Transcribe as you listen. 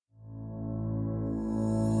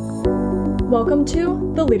Welcome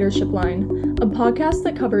to The Leadership Line, a podcast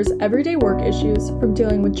that covers everyday work issues from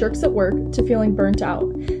dealing with jerks at work to feeling burnt out.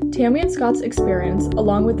 Tammy and Scott's experience,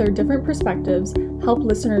 along with their different perspectives, help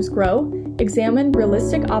listeners grow, examine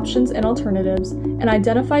realistic options and alternatives, and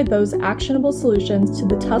identify those actionable solutions to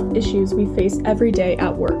the tough issues we face every day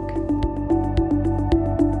at work.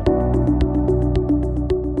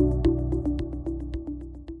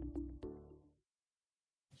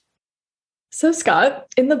 So Scott,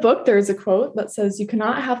 in the book, there is a quote that says, "You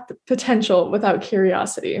cannot have the potential without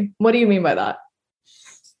curiosity." What do you mean by that?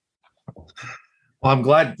 Well, I'm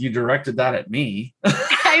glad you directed that at me.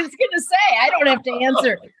 I was going to say, I don't have to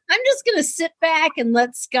answer. I'm just going to sit back and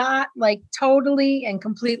let Scott totally and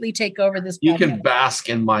completely take over this. You can bask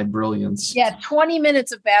in my brilliance. Yeah, 20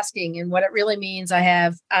 minutes of basking. And what it really means,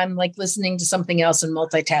 I'm listening to something else and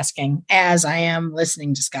multitasking as I am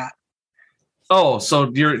listening to Scott. Oh, so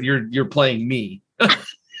you're playing me.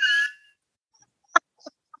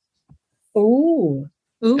 Ooh.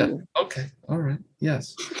 Yeah. Okay. All right.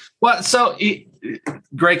 Yes. Well, so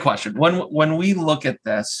great question. When we look at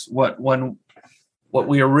this, what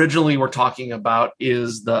we originally were talking about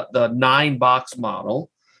is the 9-box model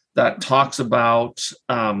that talks about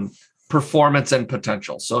performance and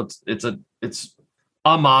potential. So it's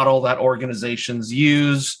a model that organizations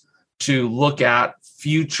use to look at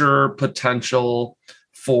future potential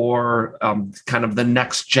for kind of the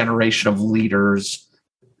next generation of leaders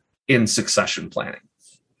in succession planning.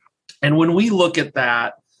 And when we look at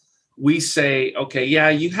that, we say, okay, yeah,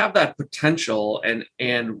 you have that potential,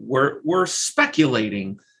 and we're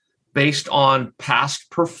speculating based on past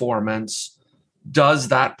performance. Does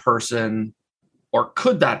that person or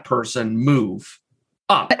could that person move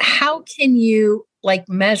up? But how can you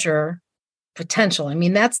measure potential? I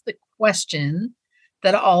mean, that's the question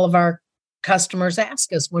that all of our customers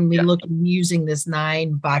ask us when we look at using this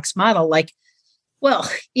 9-box model. Well,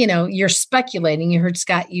 you're speculating. You heard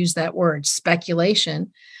Scott use that word,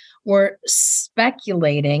 speculation. We're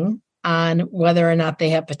speculating on whether or not they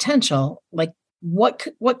have potential.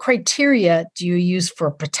 What criteria do you use for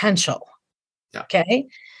potential? Yeah. Okay.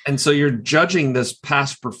 And so you're judging this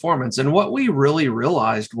past performance. And what we really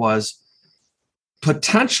realized was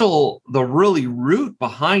potential, the really root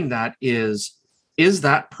behind that is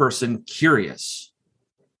that person curious?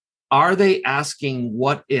 Are they asking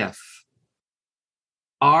what if?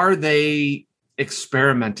 Are they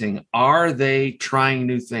experimenting? Are they trying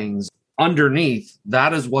new things? Underneath,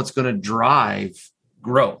 that is what's going to drive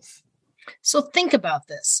growth. So think about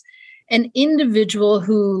this. An individual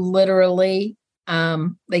who literally,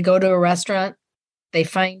 they go to a restaurant, they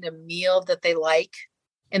find a meal that they like,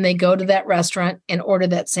 and they go to that restaurant and order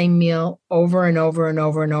that same meal over and over and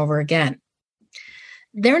over and over again.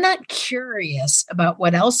 They're not curious about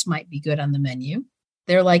what else might be good on the menu.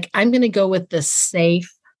 They're like, I'm going to go with the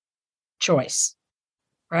safe choice,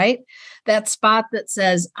 right? That spot that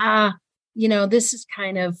says, this is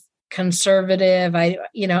kind of conservative. I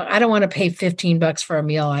don't want to pay $15 for a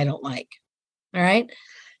meal I don't like. All right.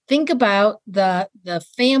 Think about the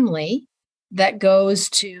family that goes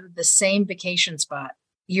to the same vacation spot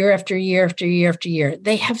year after year after year after year.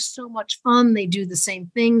 They have so much fun. They do the same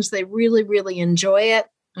things. They really, really enjoy it.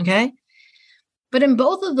 Okay. But in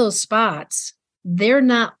both of those spots, they're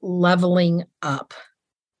not leveling up.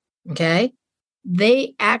 Okay.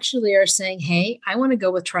 They actually are saying, hey, I want to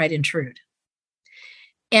go with tried and true.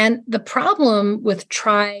 And the problem with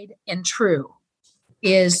tried and true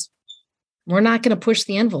is we're not going to push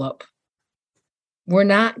the envelope. We're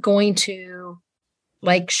not going to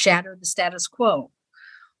shatter the status quo.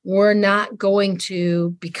 We're not going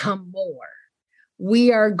to become more.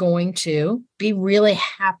 We are going to be really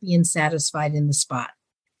happy and satisfied in the spot.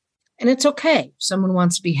 And it's okay. Someone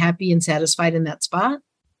wants to be happy and satisfied in that spot,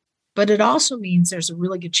 but it also means there's a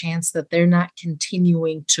really good chance that they're not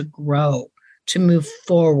continuing to grow, to move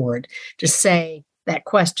forward, to say that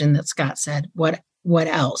question that Scott said, what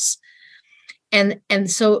else? And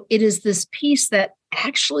so it is this piece that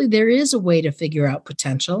actually there is a way to figure out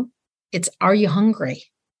potential. It's, are you hungry?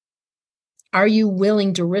 Are you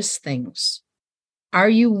willing to risk things? Are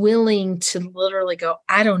you willing to literally go,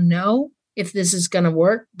 I don't know if this is going to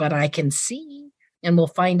work, but I can see and we'll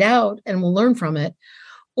find out and we'll learn from it?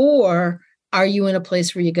 Or are you in a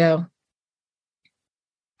place where you go,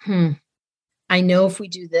 I know if we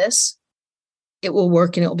do this, it will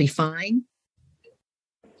work and it will be fine.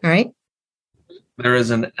 All right. There is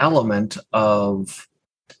an element of,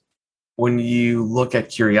 when you look at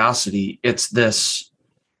curiosity, it's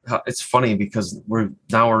funny because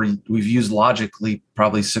we've used logically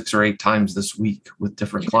probably 6 or 8 times this week with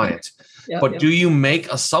different clients. Do you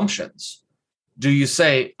make assumptions? do you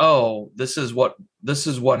say, oh, this is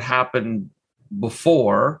what happened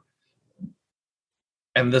before,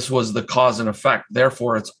 and this was the cause and effect,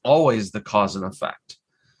 therefore it's always the cause and effect?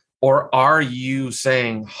 Or are you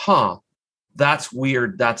saying, that's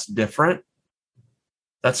weird, that's different,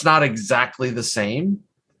 that's not exactly the same?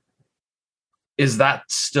 Is that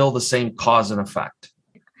still the same cause and effect?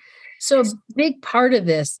 So a big part of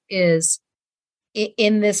this is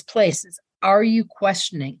in this place is, are you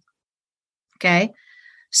questioning? Okay.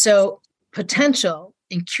 So potential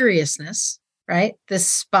and curiousness, right? This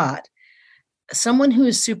spot, someone who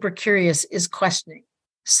is super curious is questioning.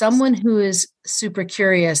 Someone who is super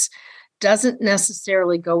curious doesn't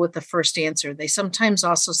necessarily go with the first answer. They sometimes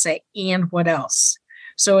also say, and what else?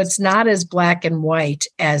 So it's not as black and white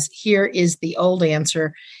as here is the old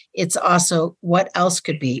answer. It's also what else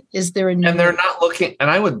could be. Is there a new? And they're not looking,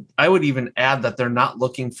 and I would even add that they're not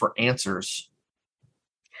looking for answers.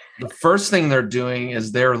 The first thing they're doing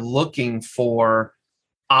is they're looking for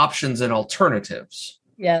options and alternatives.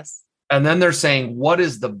 Yes. And then they're saying, what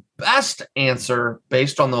is the best answer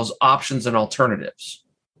based on those options and alternatives?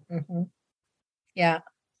 Mm-hmm. Yeah.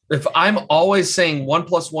 If I'm always saying 1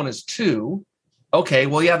 + 1 is 2, okay,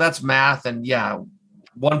 well, yeah, that's math. And yeah,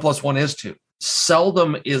 1 + 1 is 2.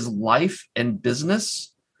 Seldom is life and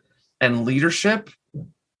business and leadership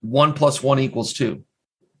 1 + 1 = 2.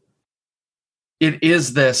 It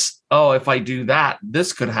is this, oh, if I do that,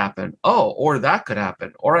 this could happen. Oh, or that could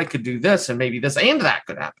happen. Or I could do this and maybe this and that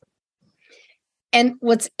could happen. And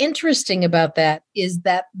what's interesting about that is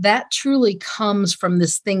that that truly comes from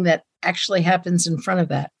this thing that actually happens in front of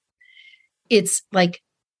that. It's like,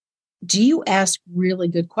 do you ask really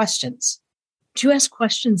good questions? Do you ask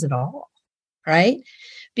questions at all? Right?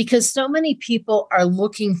 Because so many people are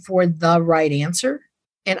looking for the right answer.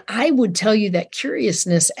 And I would tell you that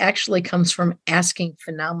curiousness actually comes from asking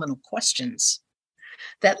phenomenal questions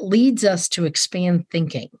that leads us to expand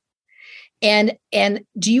thinking. And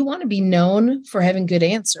do you want to be known for having good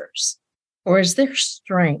answers? Or is there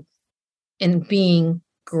strength in being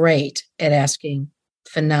great at asking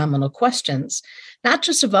phenomenal questions, not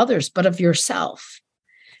just of others, but of yourself?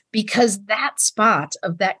 Because that spot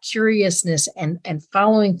of that curiousness and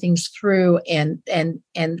following things through and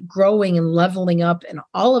growing and leveling up and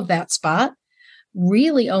all of that spot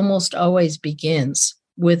really almost always begins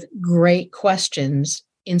with great questions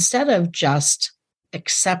instead of just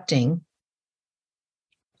accepting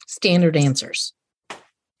standard answers.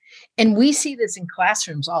 And we see this in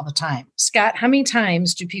classrooms all the time. Scott, how many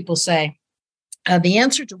times do people say, the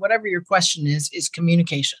answer to whatever your question is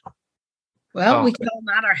communication? Well, we can all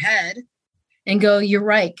nod our head and go, you're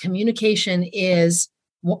right. Communication is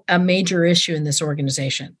a major issue in this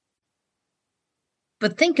organization.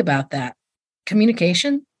 But think about that.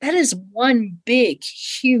 Communication, that is one big,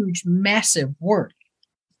 huge, massive word.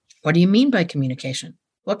 What do you mean by communication?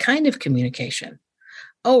 What kind of communication?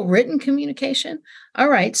 Oh, written communication? All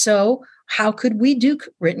right. So how could we do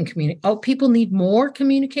written communication? Oh, people need more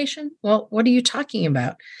communication? Well, what are you talking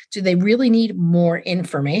about? Do they really need more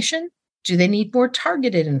information? Do they need more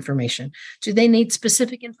targeted information? Do they need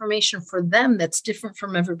specific information for them that's different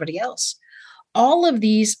from everybody else? All of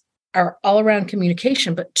these are all around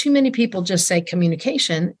communication, but too many people just say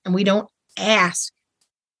communication, and we don't ask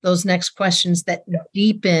those next questions that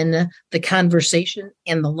deepen the conversation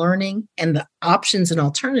and the learning and the options and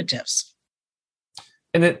alternatives.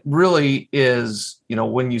 And it really is,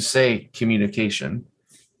 when you say communication,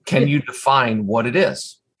 can you define what it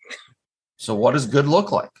is? So what does good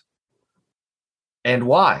look like? And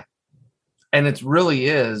why? And it really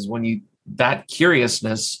is that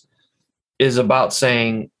curiousness is about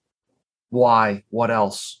saying, why? What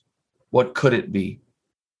else? What could it be?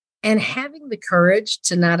 And having the courage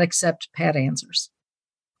to not accept pat answers,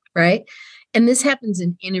 right? And this happens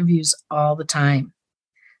in interviews all the time.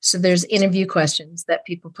 So there's interview questions that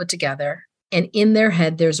people put together, and in their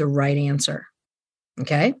head, there's a right answer,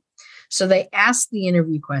 okay? So they ask the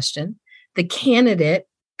interview question. The candidate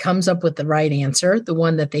comes up with the right answer, the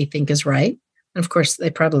one that they think is right. And of course, they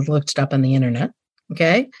probably looked it up on the internet,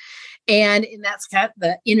 okay? And in that spot,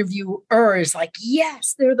 the interviewer is like,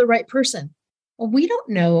 yes, they're the right person. Well, we don't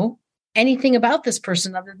know anything about this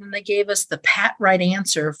person other than they gave us the pat right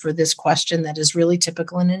answer for this question that is really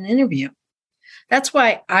typical in an interview. That's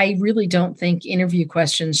why I really don't think interview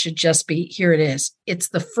questions should just be, here it is. It's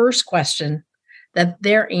the first question that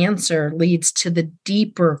their answer leads to the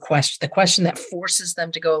deeper question, the question that forces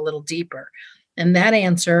them to go a little deeper. And that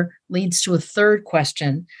answer leads to a third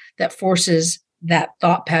question that forces that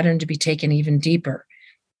thought pattern to be taken even deeper.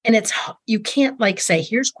 And you can't say,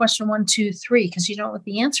 here's question 1, 2, 3, because you don't know what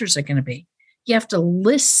the answers are going to be. You have to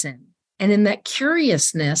listen And in that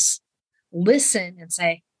curiousness, listen and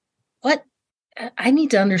say, what? I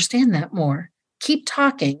need to understand that more. Keep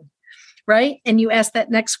talking, right? And you ask that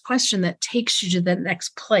next question that takes you to the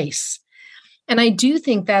next place. And I do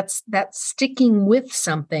think that's sticking with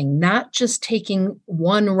something, not just taking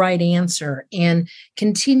one right answer and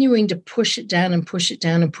continuing to push it down and push it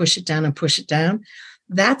down and push it down and push it down.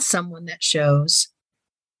 That's someone that shows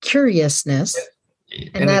curiousness.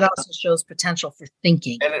 And that also shows potential for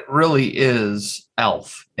thinking. And it really is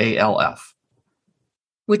ALF, ALF.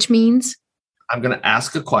 Which means? I'm going to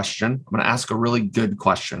ask a question. I'm going to ask a really good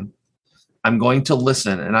question. I'm going to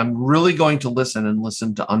listen, and I'm really going to listen and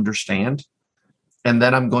listen to understand. And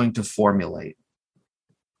then I'm going to formulate.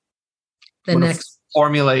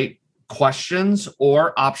 Formulate questions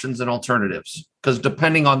or options and alternatives. Because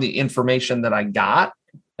depending on the information that I got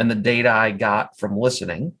and the data I got from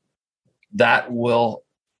listening, that will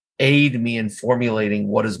aid me in formulating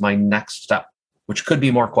what is my next step, which could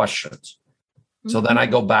be more questions. So then I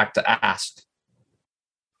go back to ask.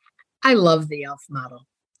 I love the ALF model.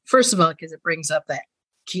 First of all, because it brings up that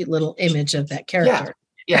cute little image of that character.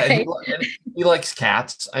 Yeah. Right? He likes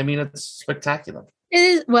cats. I mean, it's spectacular. It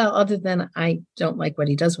is. Well, other than I don't like what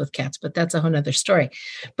he does with cats, but that's a whole nother story.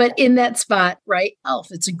 But in that spot, right, ALF,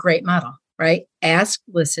 it's a great model, right? Ask,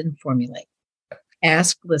 listen, formulate.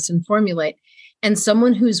 Ask, listen, formulate. And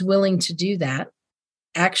someone who's willing to do that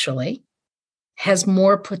actually has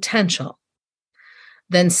more potential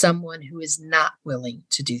than someone who is not willing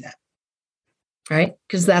to do that, right?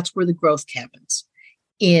 Because that's where the growth happens,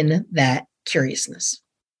 in that curiousness.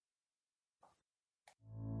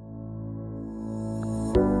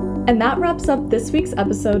 And that wraps up this week's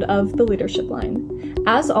episode of The Leadership Line.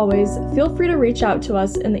 As always, feel free to reach out to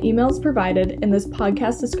us in the emails provided in this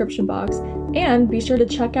podcast description box, and be sure to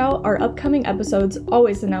check out our upcoming episodes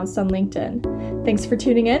always announced on LinkedIn. Thanks for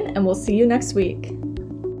tuning in, and we'll see you next week.